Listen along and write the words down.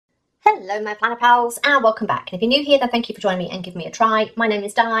Hello my planner pals and welcome back. And if you're new here, then thank you for joining me and giving me a try. My name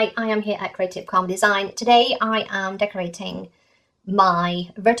is Di. I am here at Creative Calm Design. Today I am decorating my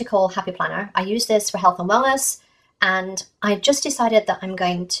vertical happy planner. I use this for health and wellness, and I just decided that I'm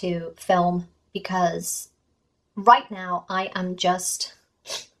going to film because right now I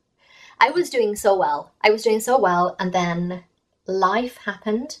was doing so well. And then life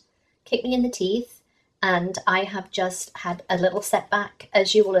happened, kicked me in the teeth. And I have just had a little setback,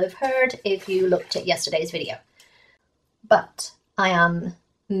 as you will have heard if you looked at yesterday's video. But I am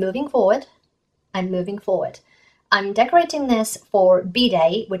moving forward. I'm decorating this for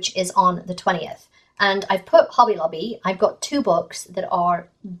B-Day, which is on the 20th. And I've put Hobby Lobby. I've got two books that are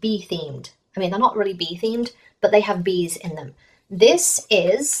bee themed. I mean, they're not really bee themed, but they have bees in them. This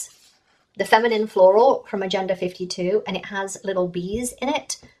is the Feminine Floral from Agenda 52, and it has little bees in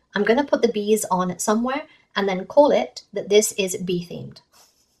it. I'm going to put the bees on somewhere and then call it that this is bee themed.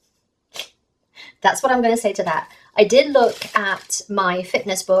 That's what I'm going to say to that. I did look at my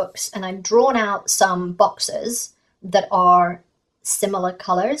fitness books and I've drawn out some boxes that are similar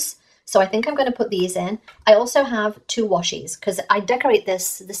colors. So I think I'm going to put these in. I also have two washies because I decorate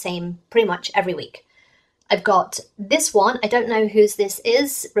this the same pretty much every week. I've got this one. I don't know whose this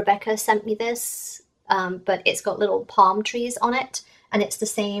is. Rebecca sent me this, but it's got little palm trees on it. And it's the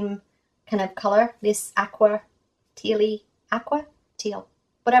same kind of color, this teal,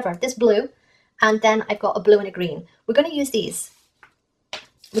 whatever, this blue. And then I've got a blue and a green. We're going to use these.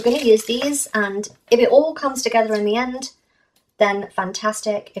 And if it all comes together in the end, then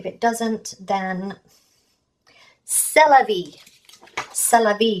fantastic. If it doesn't, then c'est la vie. C'est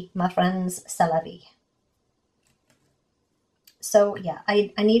la vie, my friends, c'est la vie. So yeah,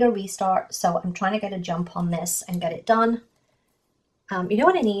 I need a restart. So I'm trying to get a jump on this and get it done. You know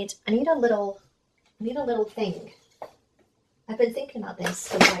what I need? I need a little thing. I've been thinking about this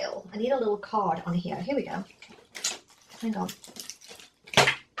for a while. I need a little card on here. Here we go. Hang on.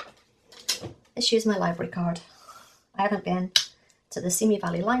 Let's use my library card. I haven't been to the Simi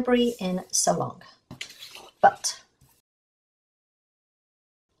Valley Library in so long. But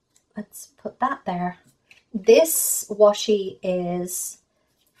let's put that there. This washi is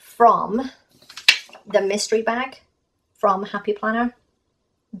from the mystery bag from Happy Planner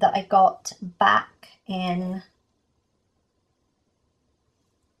that I got back in,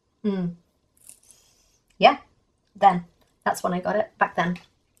 then. That's when I got it, back then.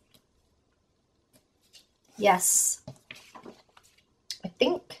 Yes. I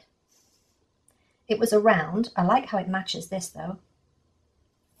think it was around, I like how it matches this though.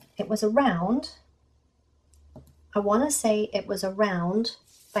 It was around, I want to say it was around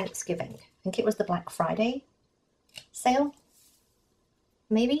Thanksgiving. I think it was the Black Friday sale.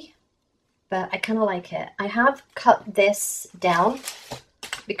 Maybe, but I kind of like it. I have cut this down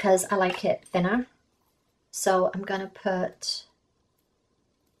because I like it thinner. So I'm going to put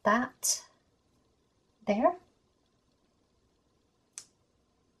that there.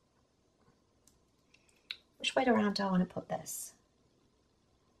 Which way around do I want to put this?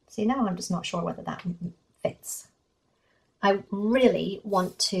 See, now I'm just not sure whether that fits. I really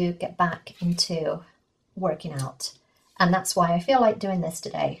want to get back into working out. And that's why I feel like doing this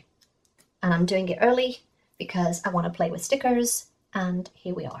today. And I'm doing it early because I want to play with stickers. And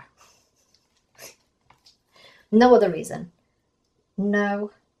here we are. No other reason.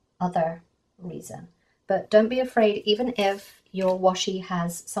 No other reason. But don't be afraid, even if your washi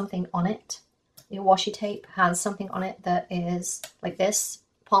has something on it, your washi tape has something on it that is like this,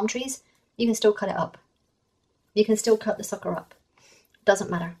 palm trees, you can still cut it up. You can still cut the sucker up. Doesn't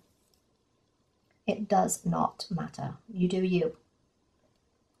matter. It does not matter. You do you.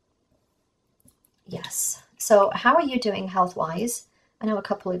 Yes. So how are you doing health-wise? I know a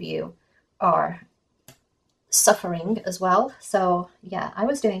couple of you are suffering as well. So yeah, I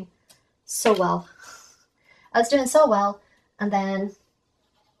was doing so well. And then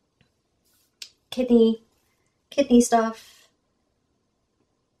kidney stuff,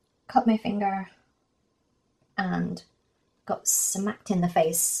 cut my finger and got smacked in the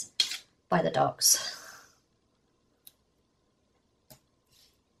face by the dogs.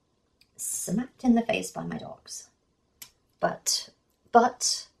 Smacked in the face by my dogs. But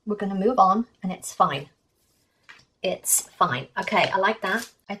we're going to move on and it's fine. It's fine. Okay, I like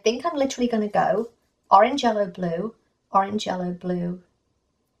that. I think I'm literally going to go orange, yellow, blue, orange, yellow, blue,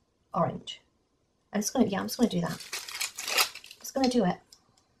 orange. I'm just going to do that. I'm just going to do it.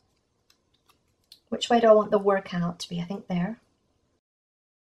 Which way do I want the workout to be? I think there.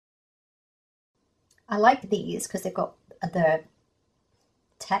 I like these because they've got the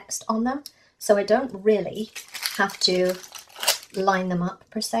text on them, so I don't really have to line them up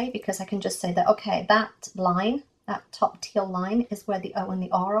per se, because I can just say that, okay, that line, that top teal line is where the O and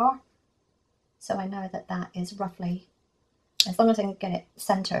the R are. So I know that that is roughly, as long as I can get it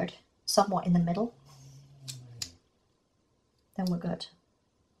centered somewhat in the middle, then we're good.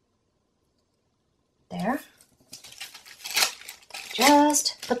 There.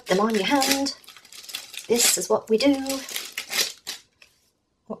 Just put them on your hand. This is what we do.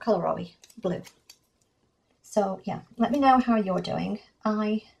 What colour are we? Blue. So yeah, let me know how you're doing.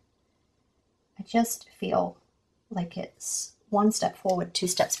 I just feel like it's one step forward, two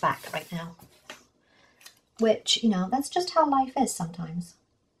steps back right now. Which, you know, that's just how life is sometimes.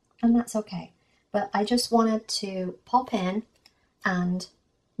 And that's okay. But I just wanted to pop in and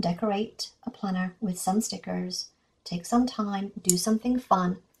decorate a planner with some stickers, take some time, do something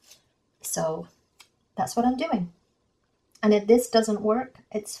fun. So that's what I'm doing. And if this doesn't work,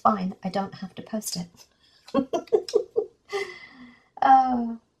 it's fine. I don't have to post it.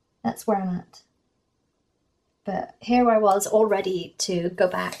 That's where I'm at. But here I was all ready to go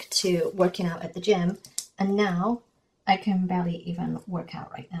back to working out at the gym, and now I can barely even work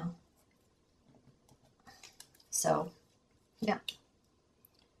out right now. So yeah,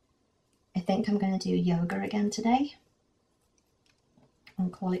 I think I'm going to do yoga again today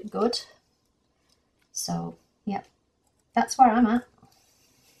and call it good. So yeah, that's where I'm at.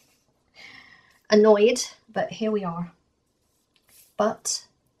 Annoyed, but here we are. But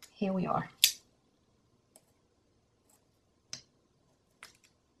here we are.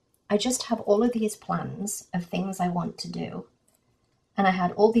 I just have all of these plans of things I want to do. And I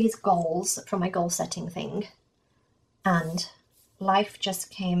had all these goals from my goal setting thing. And life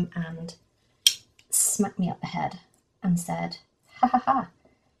just came and smacked me up the head and said, ha ha ha,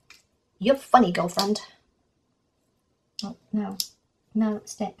 you're funny, girlfriend. Oh, no, no,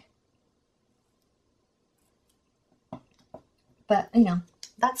 stick. But, you know,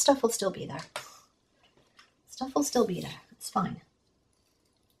 that stuff will still be there. Stuff will still be there. It's fine.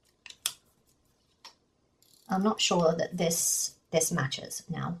 I'm not sure that this matches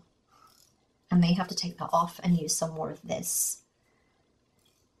now. I may have to take that off and use some more of this,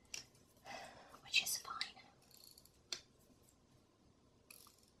 which is fine.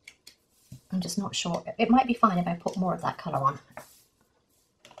 I'm just not sure. It might be fine if I put more of that colour on.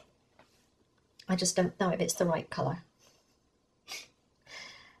 I just don't know if it's the right colour.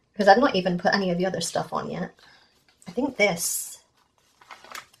 Because I've not even put any of the other stuff on yet. I think this,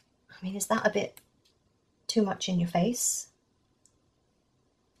 I mean, is that a bit too much in your face?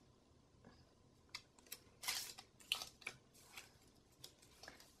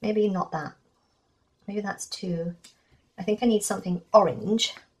 Maybe not that. Maybe that's too, I think I need something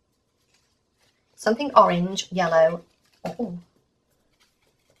orange. Something orange, yellow. Oh.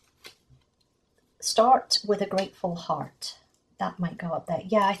 Start with a grateful heart. That might go up there.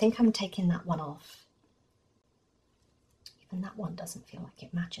 Yeah, I think I'm taking that one off. Even that one doesn't feel like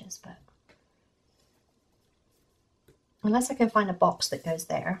it matches, but unless I can find a box that goes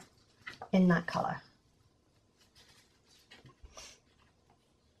there in that colour.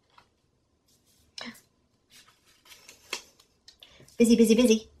 Busy, busy,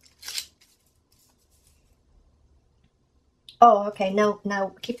 busy. Oh, okay, no,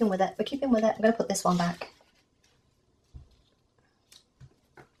 we're keeping with it. We're keeping with it. I'm going to put this one back.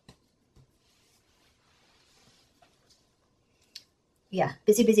 Yeah,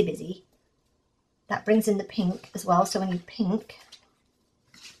 busy, busy, busy. That brings in the pink as well, so I need pink.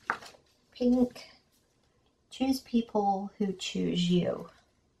 Pink. Choose people who choose you.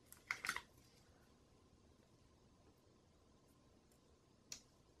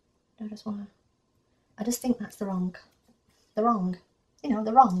 I just want to, I just think that's the wrong, you know,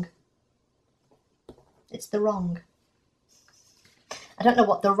 the wrong. It's the wrong. I don't know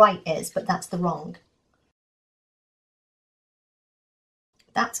what the right is, but that's the wrong.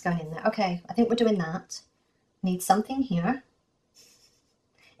 That's going in there. Okay, I think we're doing that. Need something here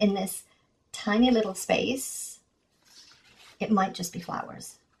in this tiny little space. It might just be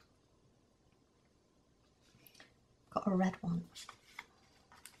flowers. Got a red one.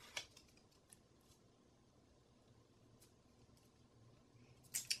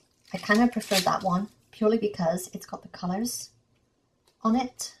 I kind of prefer that one purely because it's got the colours on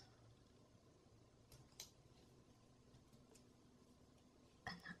it.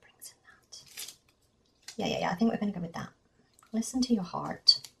 Yeah, I think we're going to go with that. Listen to your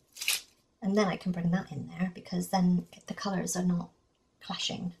heart. And then I can bring that in there because then the colours are not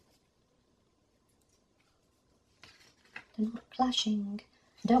clashing. They're not clashing.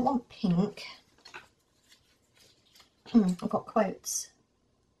 I don't want pink. I've got quotes.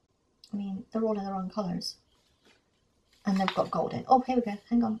 I mean, they're all in the wrong colours. And they've got gold in. Oh, here we go.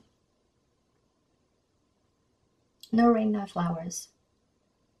 Hang on. No rain, no flowers.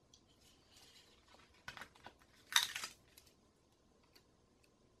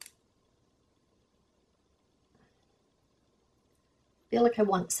 I feel like I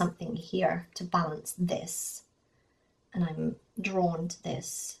want something here to balance this. And I'm drawn to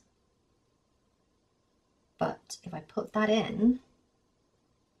this. But if I put that in,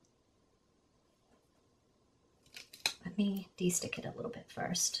 let me de-stick it a little bit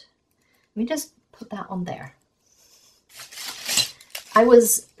first. Let me just put that on there. I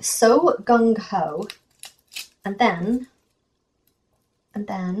was so gung-ho and then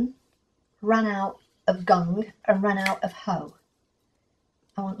ran out of gung and ran out of ho.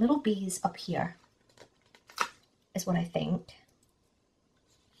 I want little bees up here, is what I think.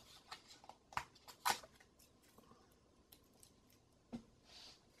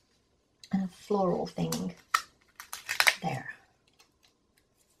 And a floral thing there.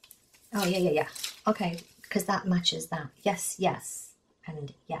 Oh, yeah. Okay, because that matches that. Yes,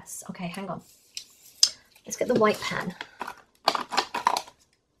 and yes. Okay, hang on. Let's get the white pen.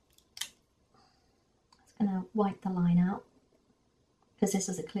 Just gonna wipe the line out because this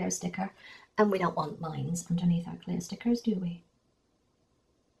is a clear sticker and we don't want lines underneath our clear stickers, do we?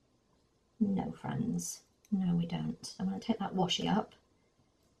 No, friends. No, we don't. I'm gonna take that washi up.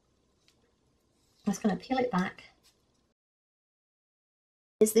 I'm just gonna peel it back.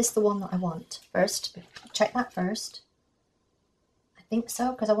 Is this the one that I want? First, check that first. I think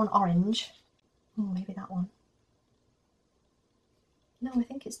so, because I want orange. Oh, maybe that one. No, I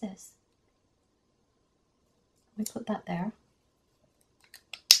think it's this. We put that there.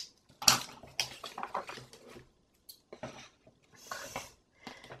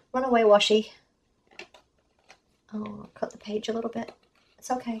 Run away, washi. Oh, cut the page a little bit. It's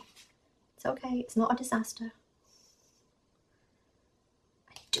okay. It's okay. It's not a disaster.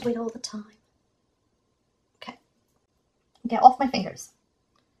 I do it all the time. Okay. Get off my fingers.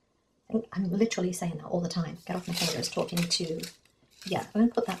 I'm literally saying that all the time. Get off my fingers, talking to... Yeah, I'm going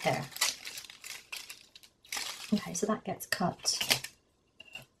to put that there. Okay, so that gets cut.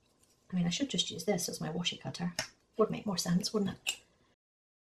 I mean, I should just use this as my washi cutter. Would make more sense, wouldn't it?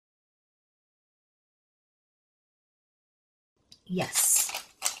 Yes.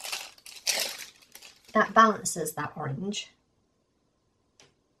 That balances that orange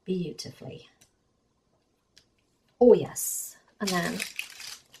beautifully. Oh, yes. And then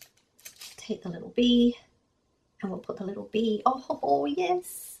take the little bee and we'll put the little bee. Oh,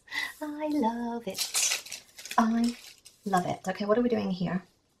 yes. I love it. I love it. Okay, what are we doing here?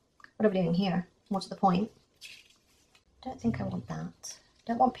 What are we doing here? More to the point. Don't think I want that.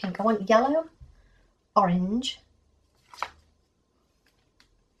 Don't want pink. I want yellow, orange,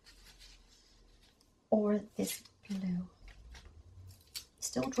 or this blue.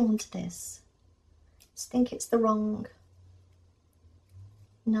 Still drawn to this. Just think it's the wrong.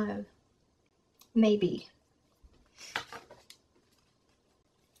 No. Maybe.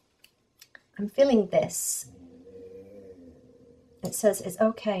 I'm feeling this. It says it's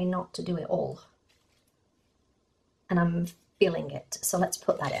okay not to do it all. And I'm feeling it. So let's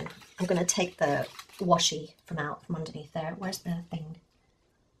put that in. I'm going to take the washi from underneath there. Where's the thing?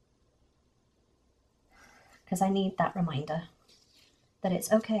 Because I need that reminder that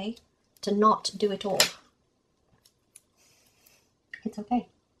it's okay to not do it all. It's okay.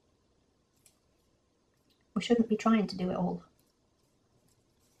 We shouldn't be trying to do it all.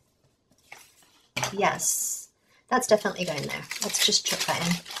 Yes, that's definitely going there. Let's just chuck that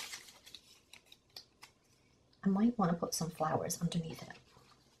in. I might want to put some flowers underneath it.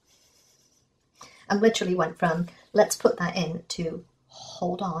 I literally went from let's put that in to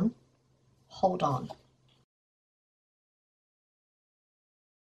hold on, hold on.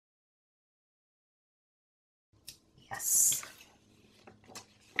 Yes.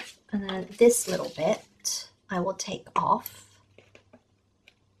 And then this little bit I will take off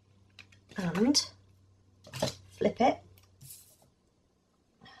and flip it.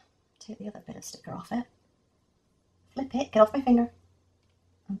 Take the other bit of sticker off it. Flip it, get off my finger,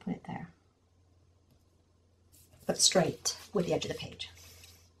 and put it there. But straight with the edge of the page.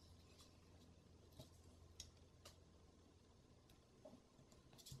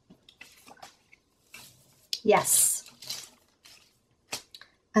 Yes.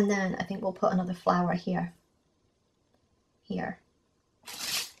 And then I think we'll put another flower here. Here.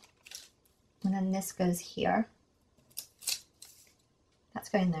 And then this goes here. That's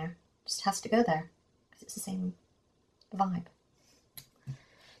going there. Just has to go there because it's the same vibe.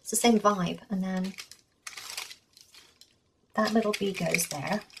 It's the same vibe. And then that little bee goes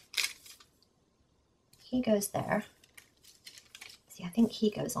there. He goes there. See, I think he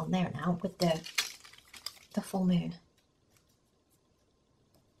goes on there now with the full moon.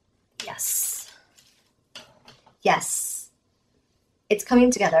 Yes. Yes. It's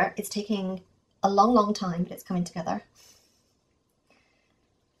coming together. It's taking a long, long time, but it's coming together.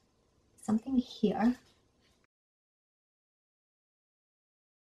 Something here.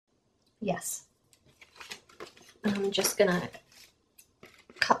 Yes. I'm just gonna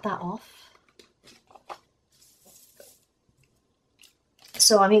cut that off.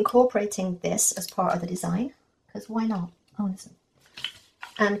 So I'm incorporating this as part of the design, because why not? Oh, listen.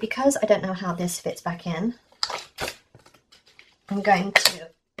 And because I don't know how this fits back in, I'm going to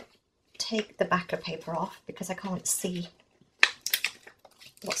take the backer paper off because I can't see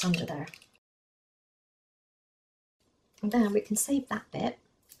what's under there. And then we can save that bit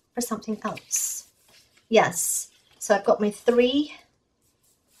for something else. Yes, so I've got my three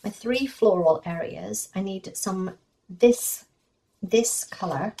floral areas. I need some this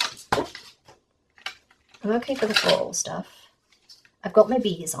color. I'm okay for the floral stuff. I've got my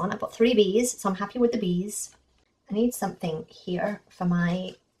bees on. I've got 3 bees, so I'm happy with the bees. I need something here for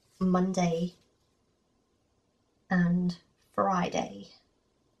my Monday and Friday.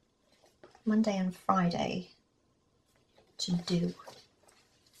 Monday and Friday to do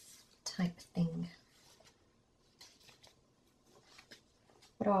type thing.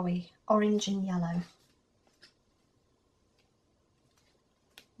 What are we? Orange and yellow.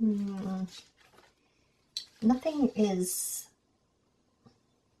 Nothing is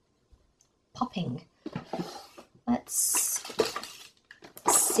popping. Let's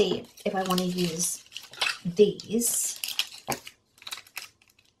see if I want to use these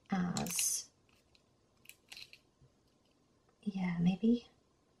as, yeah, maybe.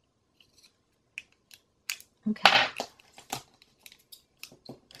 Okay.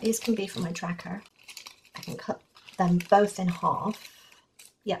 These can be for my tracker. I can cut them both in half.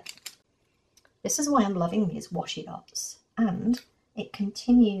 Yep. This is why I'm loving these washi dots. And it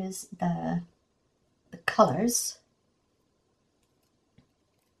continues the colours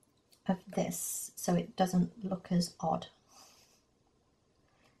of this so it doesn't look as odd.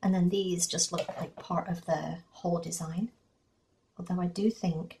 And then these just look like part of the whole design. Although I do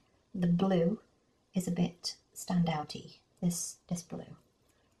think the blue is a bit standouty, this blue.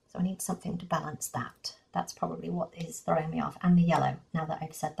 So I need something to balance that. That's probably what is throwing me off. And the yellow, now that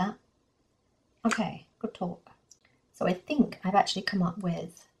I've said that. Okay, good talk. So I think I've actually come up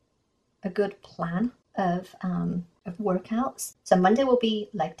with a good plan of workouts. So Monday will be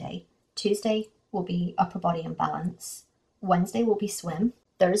leg day. Tuesday will be upper body and balance. Wednesday will be swim.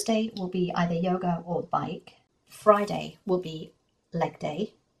 Thursday will be either yoga or bike. Friday will be leg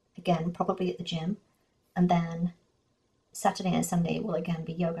day. Again, probably at the gym. And then Saturday and Sunday will again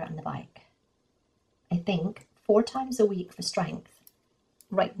be yoga and the bike. I think 4 times a week for strength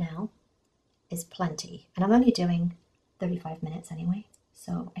right now is plenty. And I'm only doing 35 minutes anyway.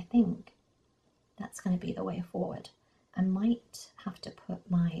 So I think that's going to be the way forward. I might have to put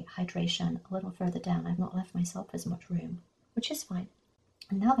my hydration a little further down. I've not left myself as much room, which is fine.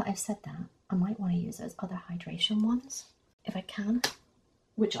 And now that I've said that, I might want to use those other hydration ones if I can,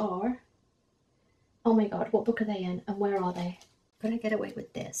 which are, oh my god, what book are they in and where are they? Could I get away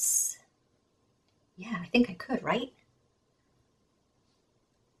with this? Yeah, I think I could, right?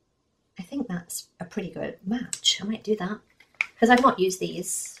 I think that's a pretty good match. I might do that because I've not used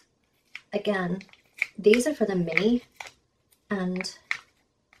these. Again, these are for the mini, and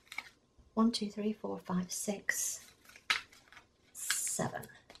 1, 2, 3, 4, 5, 6, 7.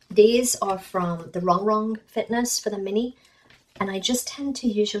 These are from the Wrong Fitness for the mini, and I just tend to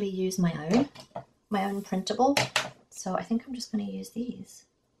usually use my own printable. So I think I'm just going to use these.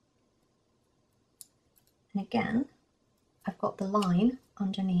 And again, I've got the line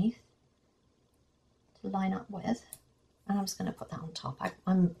underneath to line up with, and I'm just going to put that on top.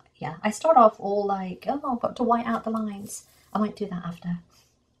 I start off all like, oh, I've got to white out the lines. I might do that after.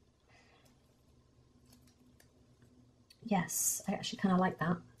 Yes, I actually kind of like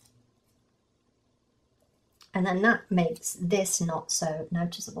that. And then that makes this not so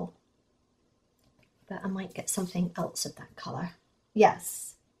noticeable. But I might get something else of that colour.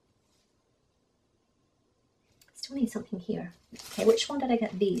 Yes. Still need something here. Okay, which one did I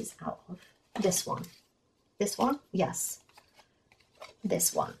get these out of? This one. This one? Yes.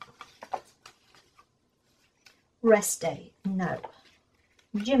 This one. Rest day? No.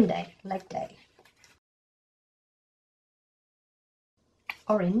 Gym day? Leg day?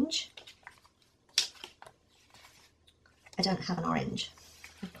 Orange? I don't have an orange.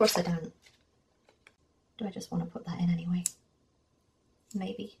 Of course I don't. Do I just want to put that in anyway?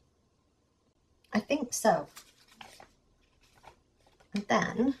 Maybe. I think so. And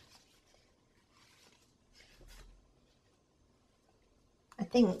then I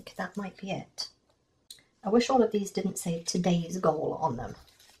think that might be it. I wish all of these didn't say today's goal on them.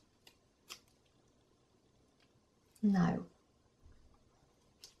 No.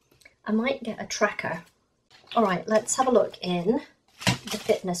 I might get a tracker. All right, let's have a look in the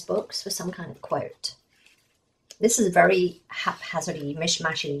fitness books for some kind of quote. This is very haphazardy,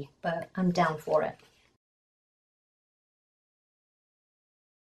 mishmashy, but I'm down for it.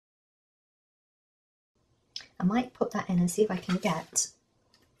 I might put that in and see if I can get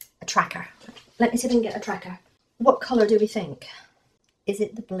a tracker. Let me see if I can get a tracker. What colour do we think? Is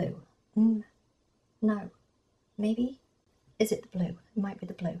it the blue? No. Maybe? Is it the blue? It might be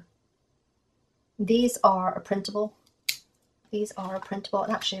the blue. These are a printable. These are a printable.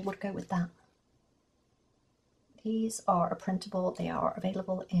 Actually, I would go with that. These are a printable. They are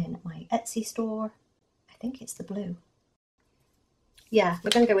available in my Etsy store. I think it's the blue. Yeah, we're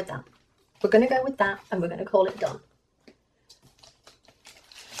going to go with that. We're going to go with that and we're going to call it done.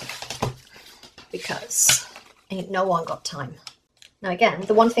 Because ain't no one got time. Now again,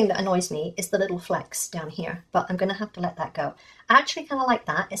 the one thing that annoys me is the little flecks down here, but I'm going to have to let that go. I actually kind of like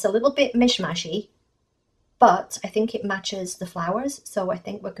that. It's a little bit mishmashy, but I think it matches the flowers, so I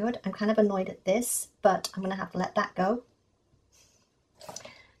think we're good. I'm kind of annoyed at this, but I'm going to have to let that go.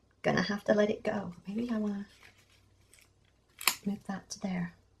 Gonna have to let it go. Maybe I want to move that to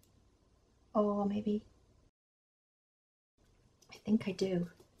there. Or maybe, I think I do.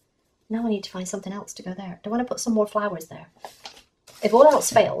 Now I need to find something else to go there. Do I want to put some more flowers there? If all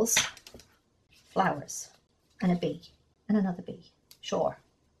else fails, flowers and a bee and another bee, sure.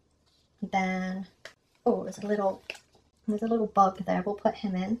 And then, oh, there's a little bug there. We'll put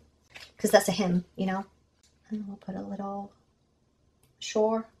him in because that's a him, you know. And we'll put a little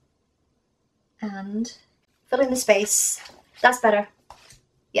sure and fill in the space. That's better.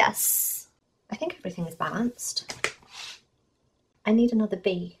 Yes. I think everything is balanced. I need another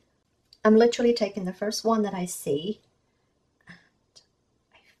bee. I'm literally taking the first one that I see.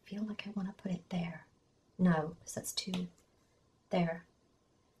 I feel like I want to put it there. No, because that's too there.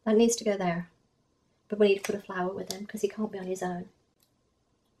 That needs to go there. But we need to put a flower with him because he can't be on his own.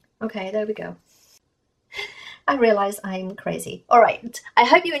 Okay, there we go. I realise I'm crazy. All right, I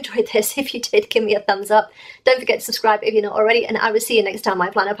hope you enjoyed this. If you did, give me a thumbs up. Don't forget to subscribe if you're not already, and I will see you next time, my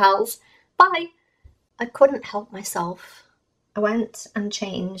planner pals. Bye. I couldn't help myself. I went and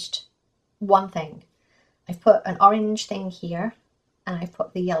changed one thing. I've put an orange thing here, and I've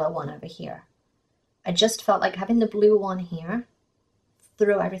put the yellow one over here. I just felt like having the blue one here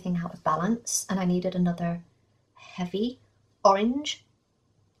threw everything out of balance, and I needed another heavy orange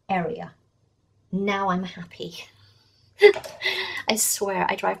area. Now I'm happy. I swear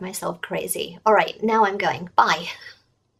I drive myself crazy. All right, now I'm going. Bye.